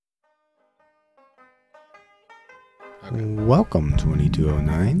Okay. Welcome,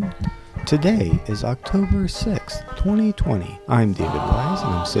 2209. Today is October 6th, 2020. I'm David Wise,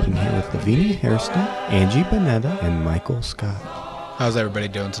 and I'm sitting here with Luvenia Hairston, Angie Bonetta, and Michael Scott. How's everybody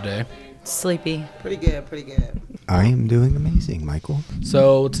doing today? Sleepy. Pretty good. I am doing amazing, Michael.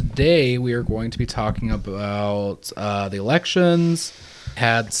 So today we are going to be talking about the elections.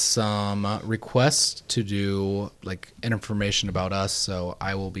 Had some requests to do information about us, so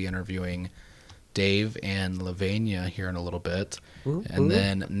I will be interviewing Dave and Luvenia here in a little bit. And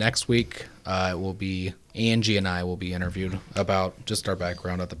then next week it will be Angie and I will be interviewed about just our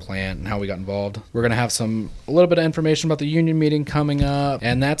background at the plant and how we got involved. We're going to have a little bit of information about the union meeting coming up,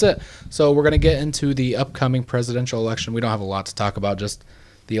 and that's it. So we're going to get into the upcoming presidential election. We don't have a lot to talk about, just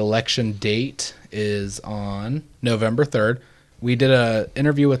the election date is on November 3rd. We did an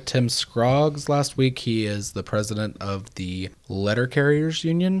interview with Tim Scroggs last week. He is the president of the Letter Carriers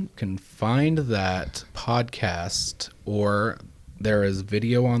Union. You can find that podcast, or there is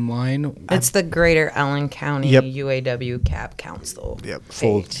video online. It's the Greater Allen County UAW Cab Council. Yep,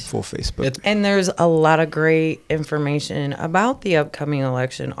 full page. Facebook. And there's a lot of great information about the upcoming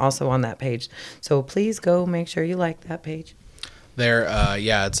election also on that page. So please go make sure you like that page.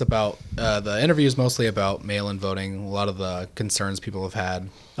 It's about the interview is mostly about mail-in voting. A lot of the concerns people have had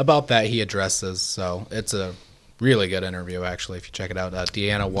about that he addresses. So it's a really good interview, actually. If you check it out,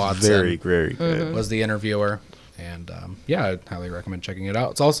 Deanna Watson Very good. was the interviewer, and I'd highly recommend checking it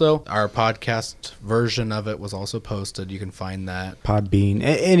out. It's also our podcast version of it was also posted. You can find that Podbean,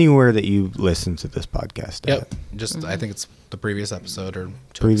 anywhere that you listen to this podcast. Yep, I think it's the previous episode or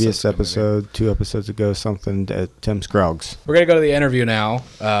two episodes ago, something at Tim Scroggs. We're going to go to the interview now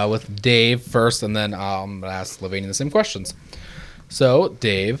with Dave first, and then I'm going to ask Luvenia the same questions. So,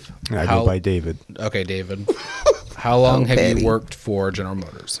 Dave. I go by David. Okay, David. How long have you worked for General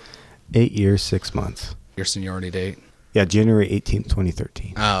Motors? 8 years, 6 months. Your seniority date? Yeah, January 18th,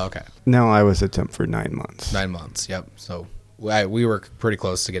 2013. Oh, okay. No, I was a temp for 9 months. 9 months, yep. So, we were pretty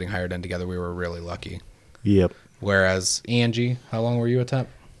close to getting hired in together. We were really lucky. Yep. Whereas, Angie, how long were you a temp?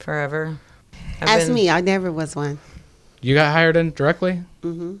 Forever. Ask me. I never was one. You got hired in directly?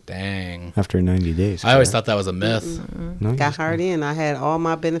 Mm-hmm. Dang. After 90 days. I always thought that was a myth. Mm-hmm. No, Got hired in. I had all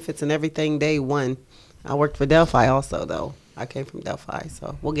my benefits and everything day one. I worked for Delphi also, though. I came from Delphi,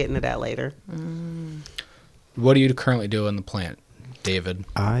 so we'll get into that later. What do you currently do in the plant, David?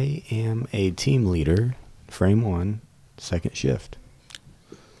 I am a team leader, frame 1, second shift.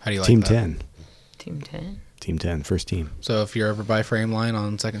 How do you like Team that? 10. Team 10. Team 10, first team. So if you're ever by frame line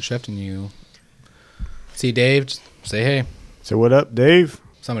on second shift and you see Dave, just say hey. So what up, Dave?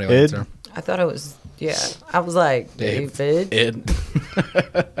 Somebody will Ed? answer. I thought it was, I was like, David. Ed.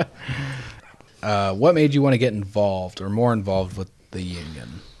 What made you want to get involved or more involved with the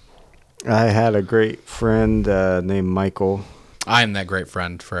union? I had a great friend named Michael. I'm that great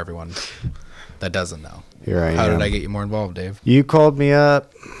friend for everyone that doesn't know. Here I am. How did I get you more involved, Dave? You called me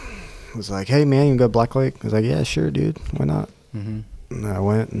up. Was like, hey, man, you can go to Black Lake? I was like, yeah, sure, dude. Why not? Mm-hmm. And I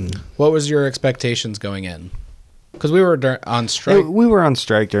went. And what was your expectations going in? Because we were on strike. We were on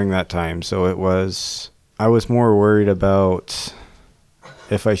strike during that time, so I was more worried about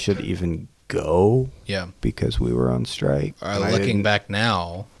if I should even go. Yeah. Because we were on strike. Looking back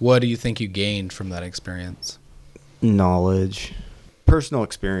now, what do you think you gained from that experience? Knowledge. Personal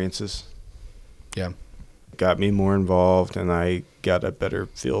experiences. Yeah. Got me more involved, and I got a better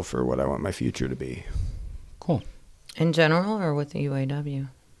feel for what I want my future to be. Cool. In general or with the UAW?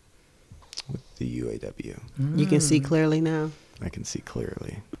 With the UAW. You can see clearly now. I can see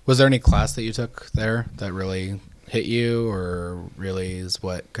clearly. Was there any class that you took there that really hit you, or really is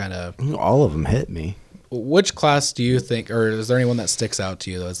what kind of... All of them hit me. Which class do you think, or is there anyone that sticks out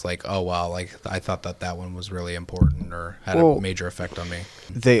to you that's like, oh, wow, like I thought that one was really important or had a major effect on me?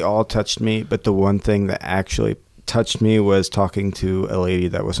 They all touched me, but the one thing that actually touched me was talking to a lady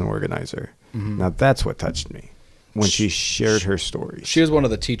that was an organizer. Mm-hmm. Now, that's what touched me when she shared her stories. She was one of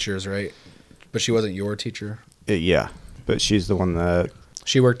the teachers, right? But she wasn't your teacher? Yeah, but she's the one that...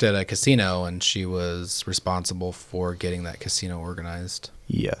 She worked at a casino, and she was responsible for getting that casino organized.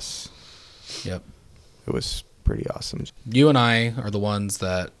 Yes. Yep. It was pretty awesome. You and I are the ones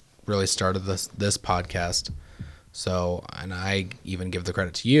that really started this podcast. So, and I even give the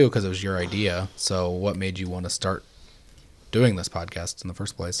credit to you because it was your idea. So what made you want to start doing this podcast in the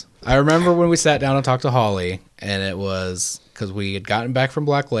first place? I remember when we sat down and talked to Holly, and it was because we had gotten back from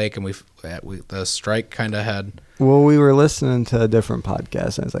Black Lake, and the strike kind of had... Well, we were listening to a different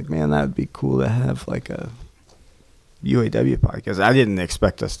podcast, and I was like, man, that would be cool to have like a UAW podcast. I didn't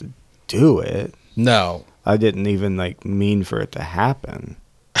expect us to do it. No. I didn't even mean for it to happen.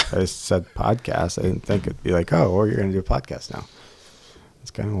 I just said podcast. I didn't think it'd be like, oh, well, you're going to do a podcast now.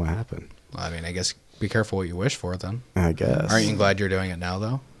 That's kind of what happened. Well, I mean, I guess be careful what you wish for then. I guess. Aren't you glad you're doing it now,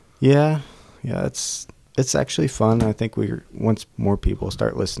 though? Yeah. It's actually fun. I think once more people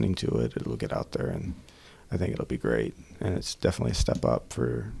start listening to it, it'll get out there, and I think it'll be great. And it's definitely a step up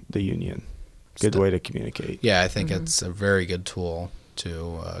for the union. Good way to communicate. Yeah, I think it's a very good tool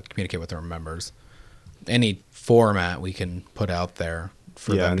to communicate with our members. Any format we can put out there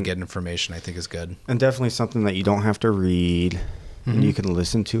for them to get information, I think is good. And definitely something that you don't have to read. And you can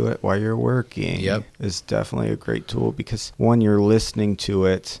listen to it while you're working. Yep. Is definitely a great tool because, one, you're listening to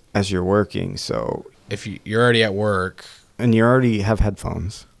it as you're working. So if you're already at work. And you already have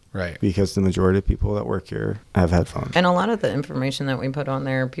headphones. Right. Because the majority of people that work here have headphones. And a lot of the information that we put on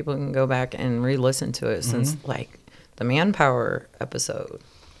there, people can go back and re-listen to it since, like, the Manpower episode.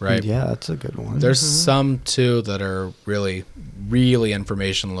 Right. Yeah, that's a good one. There's some, too, that are really, really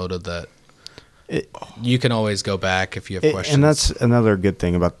information loaded that you can always go back if you have questions. And that's another good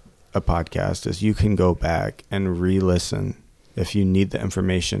thing about a podcast is you can go back and re-listen if you need the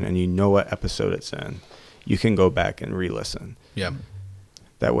information and you know what episode it's in. You can go back and re-listen. Yeah.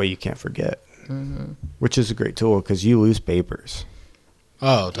 That way you can't forget, which is a great tool because you lose papers.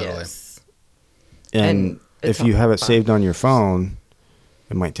 Oh, totally. Yes. And if you have it saved on your phone,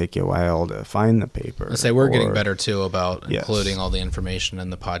 it might take you a while to find the paper. I say we're getting better too about Yes. including all the information in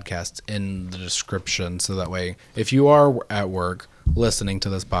the podcast in the description, so that way, if you are at work listening to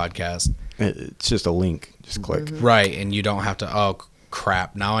this podcast, It's just a link. Just click. right, and you don't have to. Oh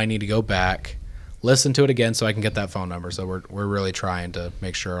crap! Now I need to go back, listen to it again, so I can get that phone number. So we're really trying to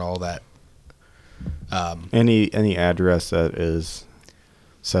make sure all that. Any address that is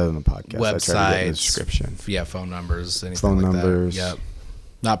said in the podcast, I try to get in the Websites, description. yeah, phone numbers, anything Phone like numbers. that. Yep.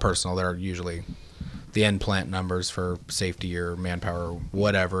 Not personal. They're usually the end plant numbers for safety or manpower,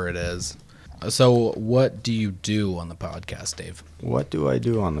 whatever it is. So what do you do on the podcast, Dave? What do I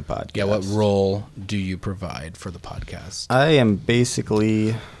do on the podcast? Yeah, what role do you provide for the podcast? I am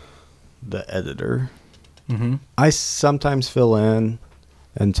basically the editor. I sometimes fill in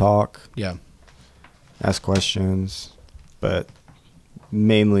and talk, Yeah. ask questions, but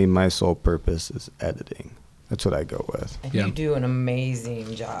mainly my sole purpose is editing. That's what I go with. And Yeah. you do an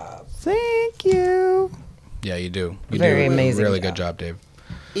amazing job. Thank you. Yeah, you do. You Very do amazing a really job. good job, Dave.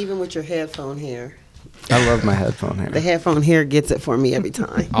 Even with your headphone hair. I love my headphone The hair. headphone hair gets it for me every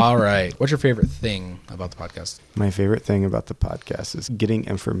time. All right. What's your favorite thing about the podcast? My favorite thing about the podcast is getting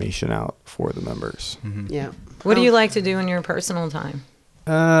information out for the members. Yeah. What do you like to do in your personal time?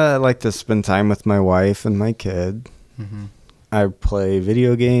 I like to spend time with my wife and my kid. I play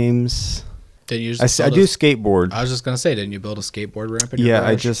video games. Did you I do skateboard. I was just going to say, didn't you build a skateboard ramp in your Yeah, I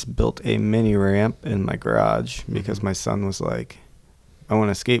garage? just built a mini ramp in my garage because my son was like, I want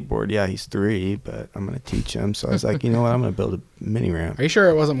a skateboard. Yeah, he's 3, but I'm going to teach him. So I was like, you know what? I'm going to build a mini ramp. Are you sure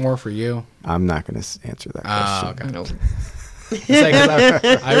it wasn't more for you? I'm not going to answer that Ah, question. okay. Nope. It's like,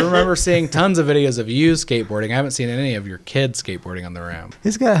 'cause I remember seeing tons of videos of you skateboarding. I haven't seen any of your kids skateboarding on the ramp.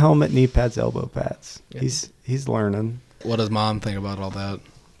 He's got helmet, knee pads, elbow pads. He's learning. What does mom think about all that?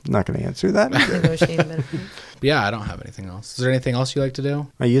 I'm not going to answer that. Negotiating benefits. But yeah, I don't have anything else. Is there anything else you like to do?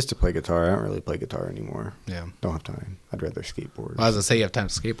 I used to play guitar. I don't really play guitar anymore. Yeah. Don't have time. I'd rather skateboard. Well, I was going to say you have time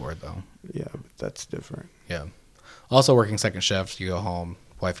to skateboard, though. Yeah, but that's different. Yeah. Also working second shift, you go home,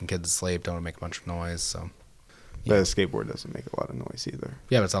 wife and kids asleep, don't want to make a bunch of noise. So But a skateboard doesn't make a lot of noise either.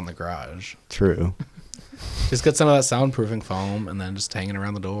 yeah, but it's out in the garage. True. Just get some of that soundproofing foam and then just hanging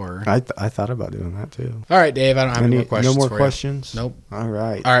around the door. I thought about doing that too. All right, Dave, I don't have any more questions. No more for you. questions? Nope. All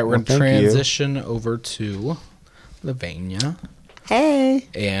right. All right, we're Well, going to thank you. transition over to Luvenia. Hey.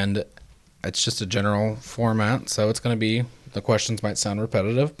 And it's just a general format, so it's going to be, the questions might sound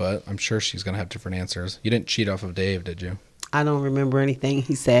repetitive, but I'm sure she's going to have different answers. You didn't cheat off of Dave, did you? I don't remember anything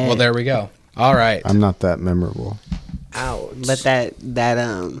he said. Well, there we go. All right. I'm not that memorable. Ouch. But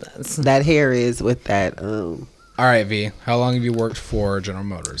that hair is with that. All right, V, how long have you worked for General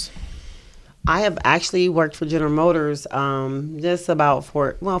Motors? I have actually worked for General Motors just about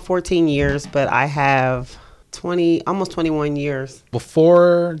 14 years, but I have almost 21 years.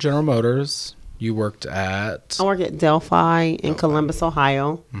 Before General Motors, you worked at... I work at Delphi in Columbus,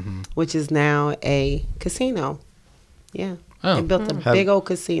 Ohio, which is now a casino. Yeah. Oh. They built a big old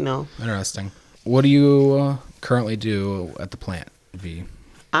casino. Interesting. What do you currently do at the plant, V?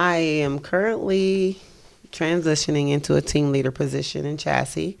 I am currently transitioning into a team leader position in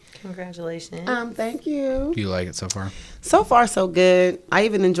chassis. Congratulations. Thank you. Do you like it so far? So far, so good. I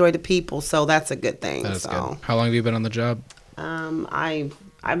even enjoy the people, so that's a good thing. That is so, good. How long have you been on the job?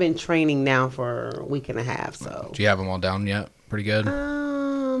 I've been training now for a week and a half. So, Do you have them all down yet? Pretty good?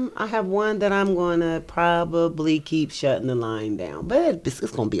 I have one that I'm going to probably keep shutting the line down, but it's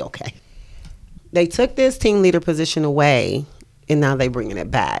going to be okay. They took this team leader position away, and now they're bringing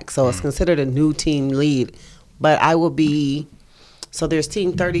it back. So it's considered a new team lead. But I will be, so there's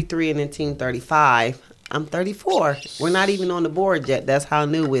team 33 and then team 35. I'm 34. We're not even on the board yet. That's how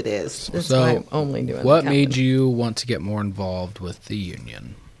new it is. That's So, why I'm only doing what the made company. you want to get more involved with the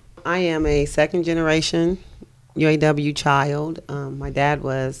union? I am a second generation UAW child. My dad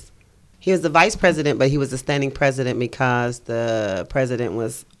he was the vice president, but he was the standing president because the president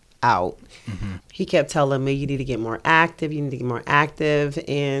was out. He kept telling me, you need to get more active, you need to get more active.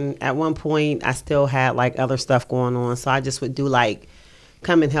 And at one point, I still had like other stuff going on. So I just would do like,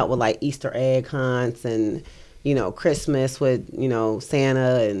 come and help with like Easter egg hunts and, Christmas with,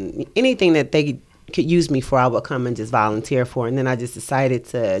 Santa and anything that they could use me for, I would come and just volunteer for. And then I just decided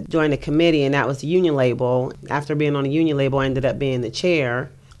to join a committee, and that was the union label. After being on the union label, I ended up being the chair,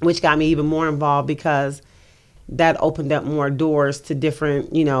 which got me even more involved because that opened up more doors to different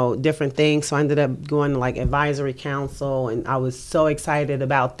things. So I ended up going to like advisory council, and I was so excited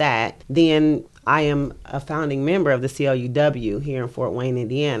about that. Then I am a founding member of the CLUW here in Fort Wayne,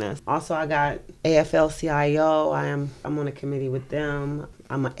 Indiana. Also, I got AFL-CIO. I'm on a committee with them.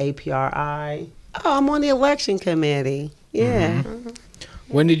 I'm an APRI. Oh, I'm on the election committee. Yeah.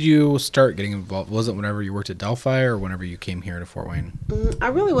 When did you start getting involved? Was it whenever you worked at Delphi or whenever you came here to Fort Wayne? I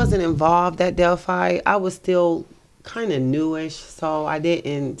really wasn't involved at Delphi. I was still kind of newish, so I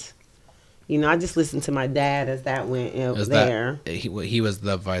didn't, I just listened to my dad as that went there. He was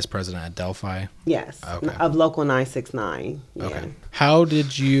the vice president at Delphi? Yes, Okay. of Local 969. Yeah. Okay. How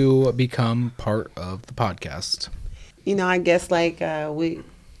did you become part of the podcast? I guess like we,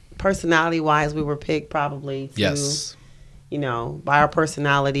 personality-wise, we were picked probably to, Yes. By our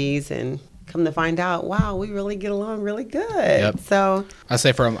personalities, and come to find out, wow, we really get along really good. Yep. So I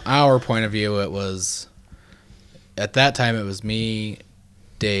say from our point of view, it was, at that time, it was me,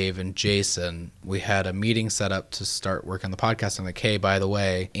 Dave, and Jason. We had a meeting set up to start working on the podcast. I'm like, hey, by the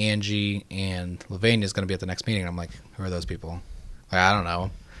way, Angie and Luvenia is going to be at the next meeting. And I'm like, who are those people? Like, I don't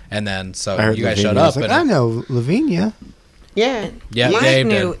know. And then, so I heard you guys Luvenia. showed I was up. like, and I know Luvenia. yeah. Yeah, Mike Dave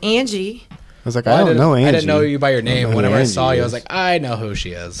knew did. Angie. I was like, Well, I don't know Angie. I didn't know you by your I don't name. know who Whenever I Angie saw you, I was is. like, I know who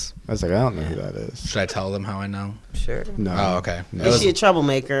she is. I was like, I don't know who that is. Should I tell them how I know? Sure. No. Oh, okay. No. It Is was- she a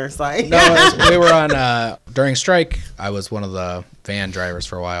troublemaker? It's like, No, we were on during strike. I was one of the van drivers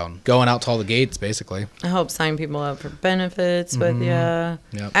for a while, and going out to all the gates, basically. I help sign people up for benefits, but yeah.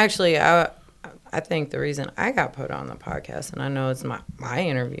 Yep. Actually, I think the reason I got put on the podcast, and I know it's my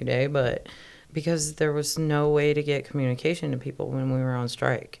interview day, but because there was no way to get communication to people when we were on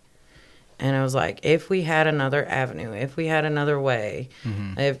strike. And I was like, if we had another avenue, if we had another way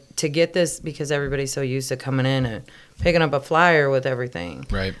to get this, because everybody's so used to coming in and picking up a flyer with everything.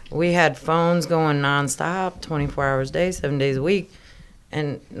 Right. We had phones going nonstop, 24 hours a day, 7 days a week,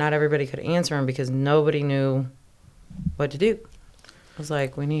 and not everybody could answer them because nobody knew what to do. I was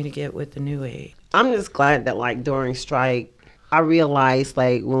like, we need to get with the new age. I'm just glad that like during strike, I realized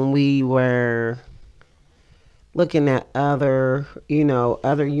like when we were looking at other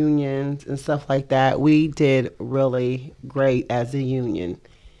unions and stuff like that, we did really great as a union.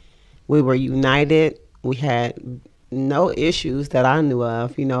 We were united. We had no issues that I knew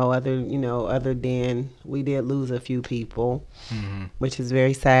of, other than we did lose a few people, which is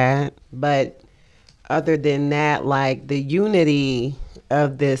very sad. But other than that, like the unity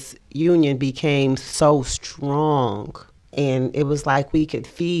of this union became so strong. And it was like we could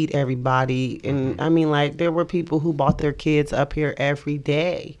feed everybody. And I mean, like, there were people who brought their kids up here every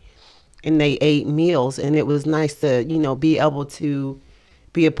day and they ate meals. And it was nice to, be able to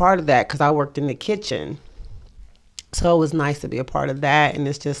be a part of that because I worked in the kitchen. So it was nice to be a part of that. And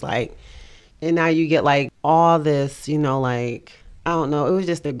it's just like, and now you get like all this, like, I don't know. It was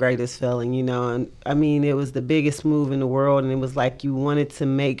just the greatest feeling, And I mean, it was the biggest move in the world. And it was like you wanted to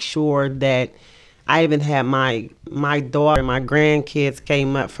make sure that I even had my daughter and my grandkids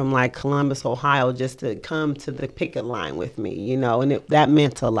came up from like Columbus, Ohio, just to come to the picket line with me, and that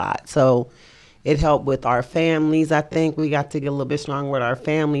meant a lot. So it helped with our families. I think we got to get a little bit stronger with our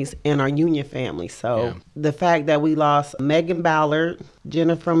families and our union families. So the fact that we lost Megan Ballard,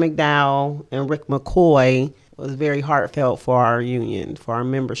 Jennifer McDowell, and Rick McCoy was very heartfelt for our union, for our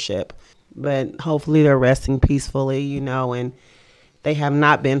membership. But hopefully they're resting peacefully, and they have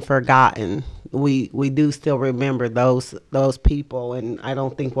not been forgotten. We do still remember those people, and I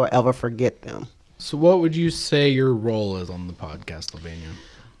don't think we'll ever forget them. So what would you say your role is on the podcast, Luvenia?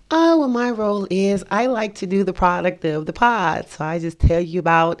 Oh, well, my role is I like to do the product of the pod. So I just tell you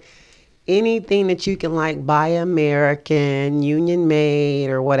about anything that you can like buy American, Union made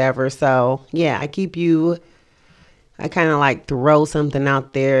or whatever. So yeah, I kind of like throw something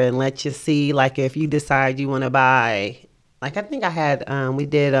out there and let you see, like if you decide you want to buy, like I think I had, we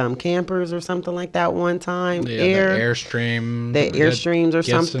did campers or something like that one time. Yeah, the Airstream. The We did Airstreams or gifts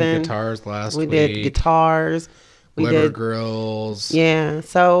and something. guitars last We week. did guitars. We Glitter did grills. Yeah.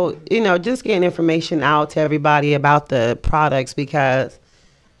 So, just getting information out to everybody about the products because,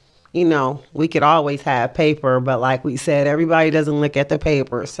 we could always have paper, but like we said, everybody doesn't look at the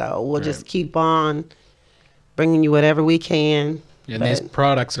paper. So we'll just keep on bringing you whatever we can. And these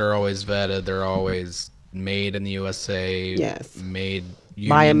products are always vetted. They're always made in the USA. Yes. Made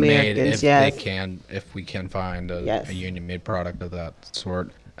By union made Americans, if yes. if we can find a Yes. union made product of that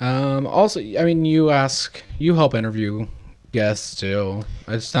sort. Also, I mean, you help interview guests too.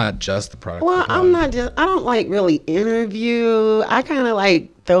 It's not just the product. Well, I don't like really interview. I kind of like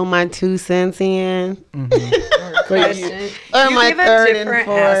throw my 2 cents in. Question. Or You my give a third and different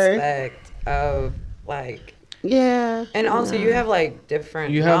fourth. aspect of like, Yeah. and also you have like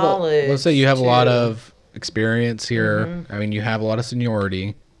different you have knowledge. let's say you have a lot too. of experience here. I mean, you have a lot of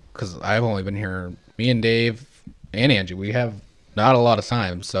seniority because I've only been here. Me and Dave and Angie, we have not a lot of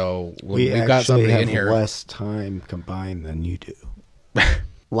time, so We we've got actually somebody have in here. less time combined than you do.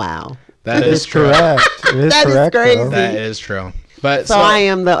 Wow. That is true. correct. It is That is correct, though. crazy. That is true. But So I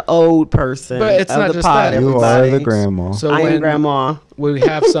am the old person But it's of not the just pod, that. You everybody. are the grandma. So I am when grandma. we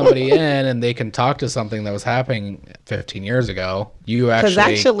have somebody in and they can talk to something that was happening 15 years ago, you Because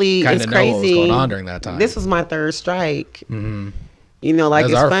actually kind it's of know what was crazy. going on during that time. This was my 3rd strike. Mm-hmm. Like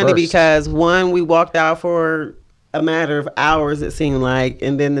That's it's our funny first. because one, we walked out for a matter of hours, it seemed like,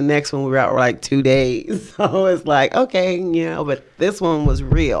 and then the next one we were out for like 2 days. So it's like, okay, but this one was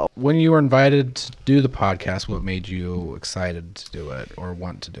real. When you were invited to do the podcast, what made you excited to do it or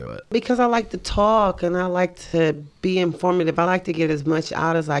want to do it? Because I like to talk and I like to be informative. I like to get as much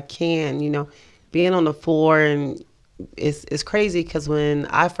out as I can, being on the floor. And it's crazy because when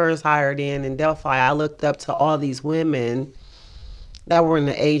I first hired in Delphi, I looked up to all these women that were in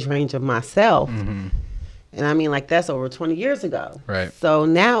the age range of myself. Mm-hmm. And I mean, like, that's over 20 years ago. Right. So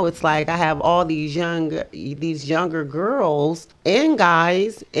now it's like I have all these younger girls and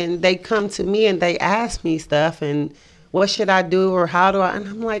guys, and they come to me and they ask me stuff and what should I do or how do I? And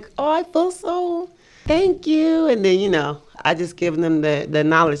I'm like, oh, I feel so, thank you. And then, I just give them the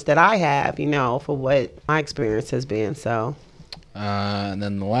knowledge that I have, for what my experience has been. So. And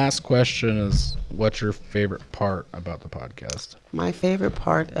then the last question is, what's your favorite part about the podcast? My favorite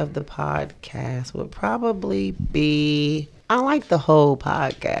part of the podcast would probably be, I like the whole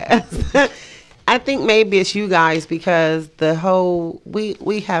podcast. I think maybe it's you guys because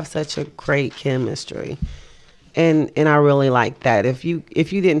we have such a great chemistry. And I really like that. If you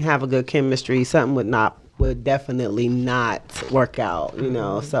didn't have a good chemistry, something would definitely not work out,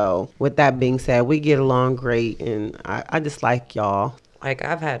 So with that being said, we get along great and I just like y'all. Like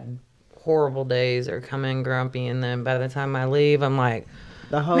I've had horrible days or come in grumpy, and then by the time I leave, I'm like,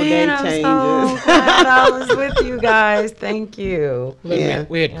 The whole man, day I'm changes. so glad I was with you guys. Thank you. Yeah.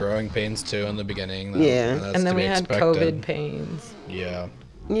 We had growing pains too in the beginning. Yeah. That's And then to we be had expected. COVID pains. Yeah.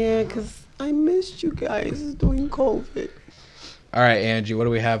 Yeah, because I missed you guys during COVID. All right, Angie, what do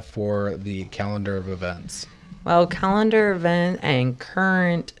we have for the calendar of events? Well, calendar event and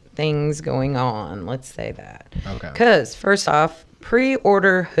current things going on. Let's say that. Okay. Because first off,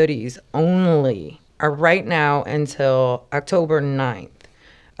 pre-order hoodies only are right now until October 9th.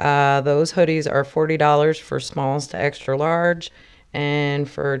 Those hoodies are $40 for smalls to extra large, and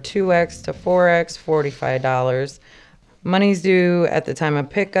for 2X to 4X, $45. Money's due at the time of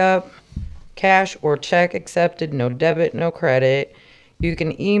pickup. Cash or check accepted, no debit, no credit. You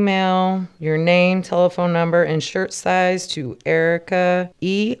can email your name, telephone number, and shirt size to Erica,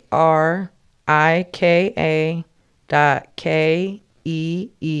 ERIKA.KEESER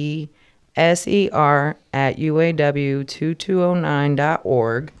at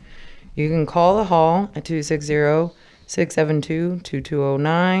UAW2209.org. You can call the hall at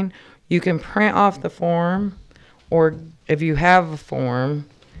 260-672-2209. You can print off the form, or if you have a form,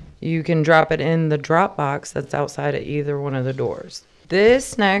 you can drop it in the drop box that's outside of either one of the doors.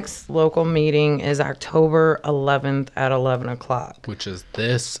 This next local meeting is October 11th at 11 o'clock. Which is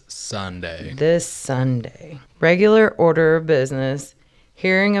this Sunday. This Sunday. Regular order of business,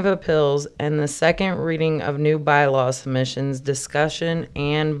 hearing of appeals, and the second reading of new bylaw submissions, discussion,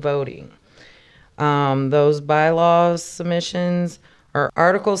 and voting. Those bylaws submissions are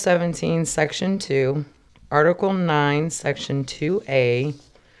Article 17, Section 2, Article 9, Section 2A,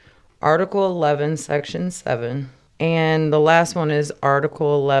 Article 11, Section 7, And the last one is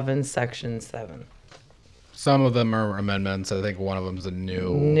Article 11, Section 7. Some of them are amendments. I think one of them is a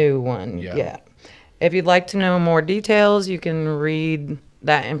New one, Yeah. yeah. If you'd like to know more details, you can read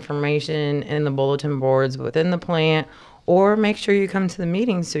that information in the bulletin boards within the plant, or make sure you come to the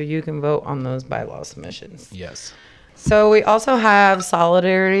meeting so you can vote on those bylaw submissions. Yes. So we also have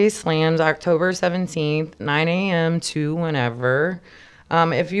Solidarity Slams October 17th, 9 a.m. to whenever.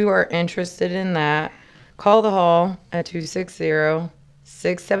 If you are interested in that, call the hall at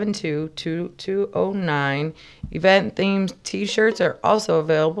 260-672-2209. Event-themed t-shirts are also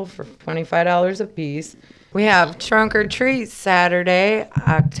available for $25 a piece. We have Trunk or Treat Saturday,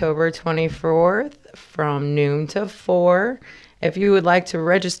 October 24th from noon to 4. If you would like to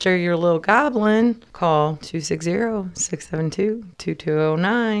register your little goblin, call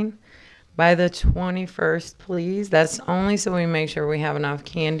 260-672-2209 by the 21st, please. That's only so we make sure we have enough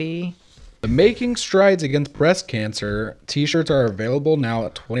candy. The Making Strides Against Breast Cancer t-shirts are available now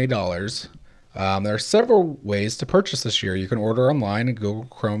at $20. There are several ways to purchase this year. You can order online in Google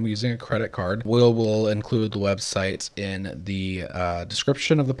Chrome using a credit card. We'll include the website in the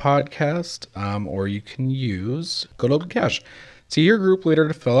description of the podcast, or you can use Good Old Cash. See your group leader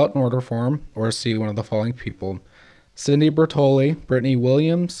to fill out an order form, or see one of the following people: Cindy Bertoli, Brittany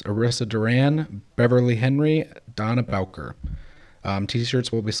Williams, Arissa Duran, Beverly Henry, Donna Bowker.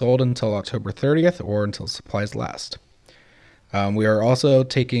 T-shirts will be sold until October 30th or until supplies last. We are also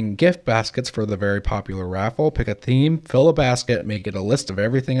taking gift baskets for the very popular raffle. Pick a theme, fill a basket, make it a list of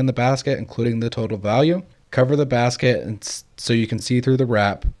everything in the basket, including the total value. Cover the basket so you can see through the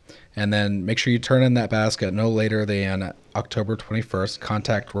wrap, and then make sure you turn in that basket no later than October 21st.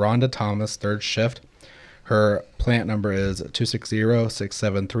 Contact Rhonda Thomas, third shift. Her plant number is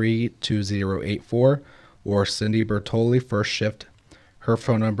 260-673-2084, or Cindy Bertoli, first shift. Her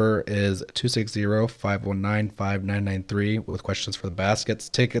phone number is 260-519-5993 with questions for the baskets.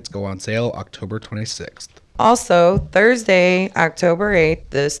 Tickets go on sale October 26th. Also, Thursday, October 8th,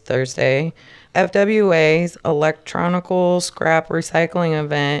 this Thursday, FWA's Electronical Scrap Recycling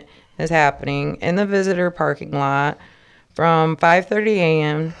event is happening in the visitor parking lot from 5:30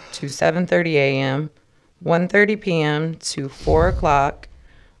 a.m. to 7:30 a.m., 1:30 p.m. to 4 o'clock.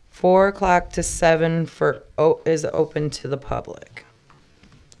 4 o'clock to 7 is open to the public.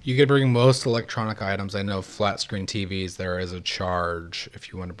 You could bring most electronic items. I know flat screen TVs, there is a charge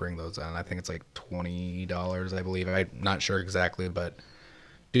if you want to bring those in. I think it's like $20, I believe. I'm not sure exactly, but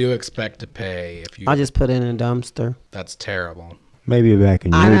do expect to pay if you. I'll just put it in a dumpster. That's terrible. Maybe back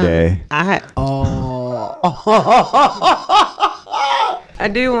in your day. I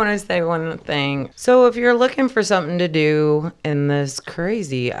do want to say one thing. So if you're looking for something to do in this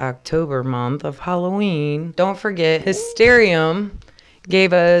crazy October month of Halloween, don't forget Hysterium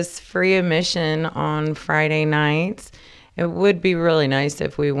gave us free admission on Friday nights. It would be really nice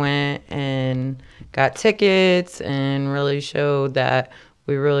if we went and got tickets and really showed that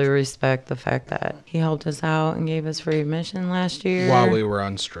we really respect the fact that he helped us out and gave us free admission last year. While we were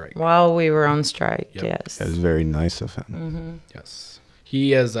on strike. Yep. Yes. That was very nice of him. Mm-hmm. Yes.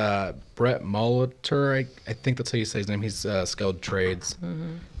 He is Brett Molitor. I think that's how you say his name. He's skilled trades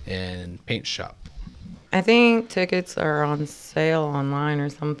in paint shop. I think tickets are on sale online or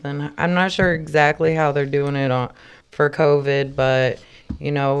something. I'm not sure exactly how they're doing it for COVID, but,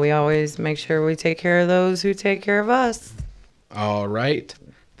 we always make sure we take care of those who take care of us. All right.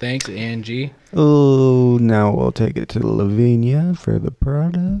 Thanks, Angie. Oh, now we'll take it to Luvenia for the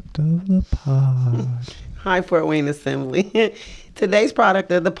product of the pod. Hi, Fort Wayne Assembly. Today's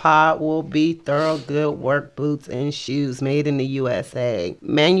product of the pod will be Thorogood work boots and shoes made in the USA.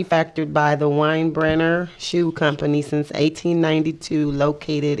 Manufactured by the Weinbrenner Shoe Company since 1892,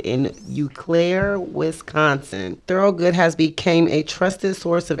 located in Eau Claire, Wisconsin. Thorogood has become a trusted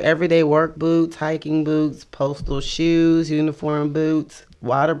source of everyday work boots, hiking boots, postal shoes, uniform boots,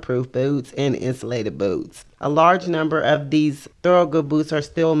 waterproof boots, and insulated boots. A large number of these Thorogood boots are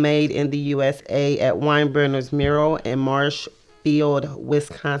still made in the USA at Weinbrenner's Merrill and Marshfield,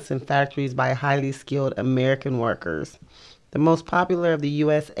 Wisconsin factories by highly skilled American workers. The most popular of the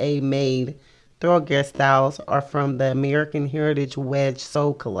USA-made Thorogood styles are from the American Heritage Wedge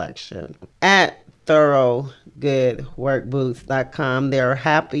Sole Collection. At ThorogoodWorkBoots.com, they are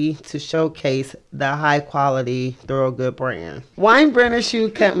happy to showcase the high-quality Thorogood brand. Weinbrenner Shoe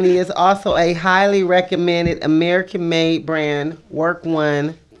Company is also a highly recommended American-made brand, Work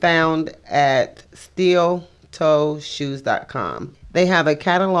One, found at SteelToeShoes.com. They have a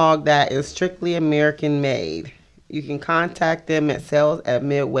catalog that is strictly American-made. You can contact them at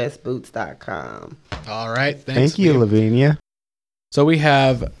sales@MidwestBoots.com. All right. Thanks. Thank you, Luvenia. So we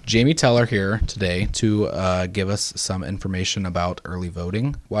have Jamie Teller here today to give us some information about early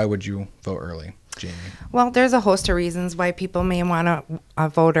voting. Why would you vote early, Jamie? Well, there's a host of reasons why people may want to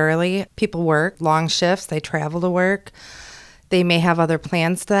vote early. People work long shifts, they travel to work, they may have other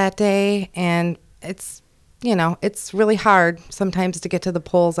plans that day, and it's really hard sometimes to get to the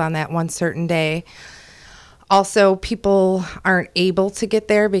polls on that one certain day. Also, people aren't able to get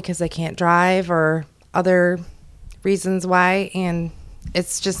there because they can't drive or other reasons why, and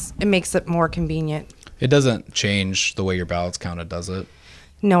it makes it more convenient. It doesn't change the way your ballot's counted, does it?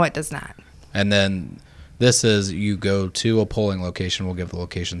 No, it does not. And then this is you go to a polling location. We'll give the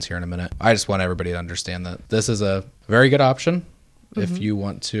locations here in a minute. I just want everybody to understand that this is a very good option. Mm-hmm. If you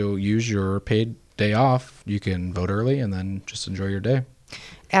want to use your paid day off, you can vote early and then just enjoy your day.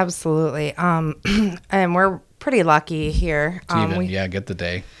 Absolutely. And we're pretty lucky here. Get the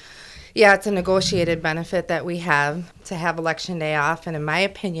day. Yeah, it's a negotiated benefit that we have to have election day off. And in my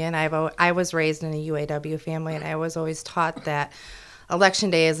opinion, I was raised in a UAW family, and I was always taught that election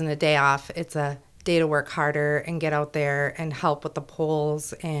day isn't a day off. It's a day to work harder and get out there and help with the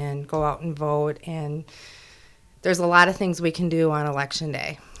polls and go out and vote. And there's a lot of things we can do on election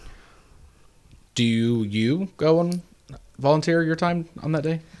day. Do you go and volunteer your time on that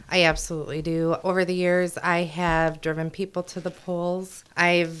day? I absolutely do. Over the years, I have driven people to the polls.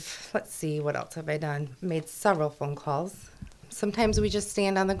 What else have I done? Made several phone calls. Sometimes we just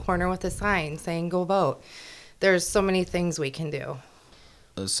stand on the corner with a sign saying, go vote. There's so many things we can do.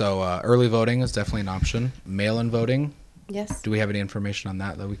 So early voting is definitely an option. Mail-in voting? Yes. Do we have any information on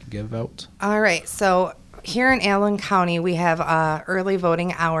that we could give out? All right. So here in Allen County, we have early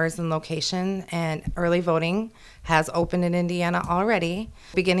voting hours and location, and early voting has opened in Indiana already,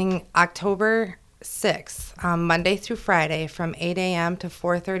 beginning October 6th, Monday through Friday from 8 a.m. to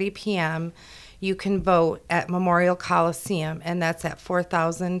 4:30 p.m. You can vote at Memorial Coliseum, and that's at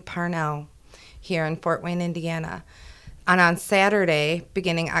 4000 Parnell here in Fort Wayne, Indiana. And on Saturday,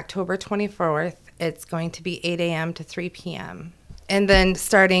 beginning October 24th, it's going to be 8 a.m. to 3 p.m. And then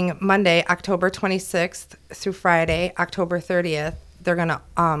starting Monday, October 26th through Friday, October 30th, they're going to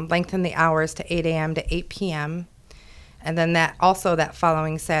lengthen the hours to 8 a.m. to 8 p.m. And then that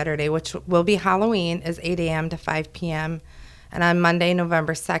following Saturday, which will be Halloween, is 8 a.m. to 5 p.m. And on Monday,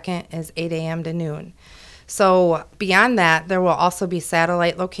 November 2nd, is 8 a.m. to noon. So beyond that, there will also be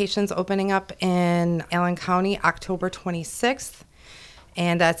satellite locations opening up in Allen County October 26th.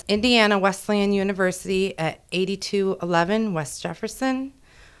 And that's Indiana Wesleyan University at 8211 West Jefferson,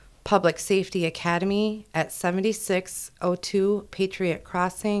 Public Safety Academy at 7602 Patriot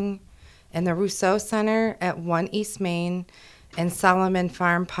Crossing, and the Rousseau Center at 1 East Main, and Solomon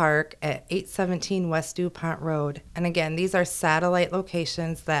Farm Park at 817 West DuPont Road. And again, these are satellite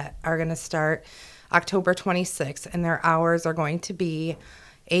locations that are going to start October 26th, and their hours are going to be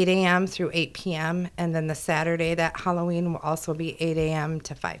 8 a.m. through 8 p.m., and then the Saturday, that Halloween, will also be 8 a.m.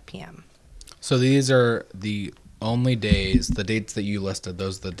 to 5 p.m. So these are the only days, the dates that you listed,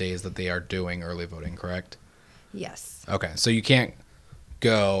 those are the days that they are doing early voting, correct? Yes. Okay, so you can't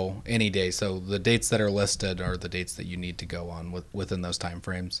go any day. So the dates that are listed are the dates that you need to go on within those time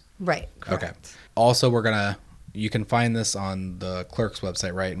frames. Right. Correct. Okay. Also, you can find this on the clerk's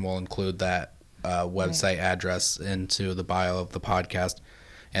website, right? And we'll include that website address into the bio of the podcast.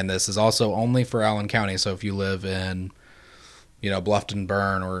 And this is also only for Allen County. So if you live in, Bluffton,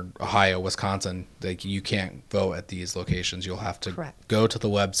 Burn, or Ohio, Wisconsin, you can't vote at these locations. You'll have to go to the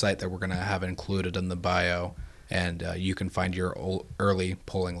website that we're going to have included in the bio, and you can find your early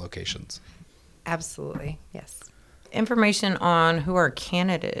polling locations. Absolutely, yes. Information on who our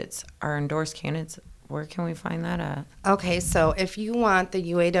candidates, our endorsed candidates, where can we find that at? Okay, so if you want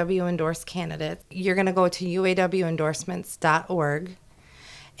the UAW endorsed candidates, you're going to go to uawendorsements.org.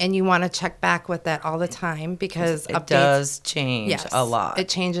 And you want to check back with that all the time because it does change a lot. It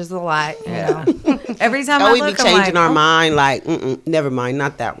changes a lot. Yeah. Every time I we look, be changing our mind. Like, never mind,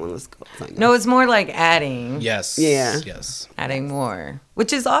 not that one. Let's go. No, it's more like adding. Yes. Yeah. Yes. Adding more,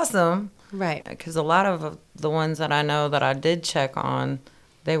 which is awesome. Right. Because a lot of the ones that I know that I did check on,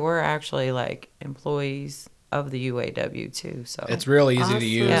 they were actually like employees of the UAW too. So it's really easy to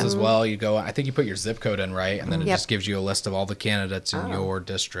use Yeah. as well. You go, I think you put your zip code in, right? And then it just gives you a list of all the candidates in your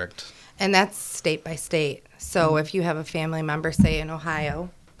district. And that's state by state. So if you have a family member, say in Ohio,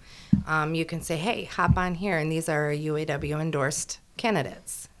 you can say, hey, hop on here. And these are UAW endorsed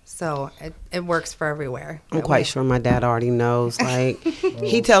candidates. So it works for everywhere. I'm quite sure my dad already knows. Like,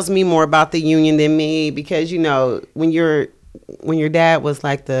 he tells me more about the union than me because, when your dad was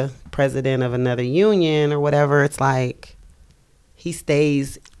like the president of another union or whatever, it's like he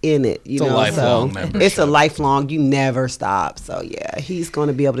stays in it. You It's a know, lifelong so membership. it's a lifelong. You never stop. So yeah, he's going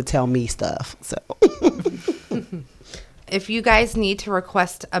to be able to tell me stuff. So If you guys need to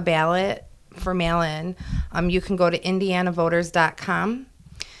request a ballot for mail-in, you can go to indianavoters.com.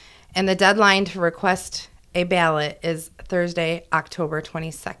 And the deadline to request a ballot is Thursday, October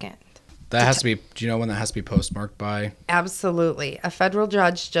 22nd. That has to be, do you know when that has to be postmarked by? Absolutely. A federal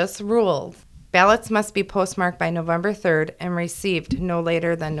judge just ruled ballots must be postmarked by November 3rd and received no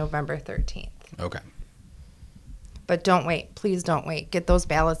later than November 13th. Okay. But don't wait. Please don't wait. Get those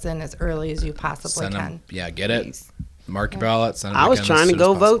ballots in as early as you possibly Send can. them. Yeah, get it. Mark your ballot. Send it I back was in as trying to soon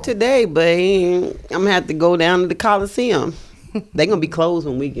go as vote possible. today, but I'm gonna have to go down to the Coliseum. They're gonna be closed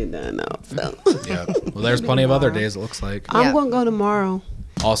when we get done though. So Yeah. Well, there's plenty of other days, it looks like. Yeah. I'm gonna go tomorrow.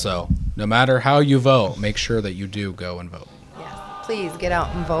 Also, no matter how you vote, make sure that you do go and vote. Yes. Please get out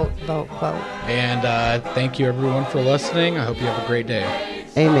and vote, vote, vote. And thank you, everyone, for listening. I hope you have a great day.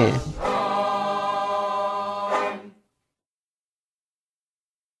 Amen.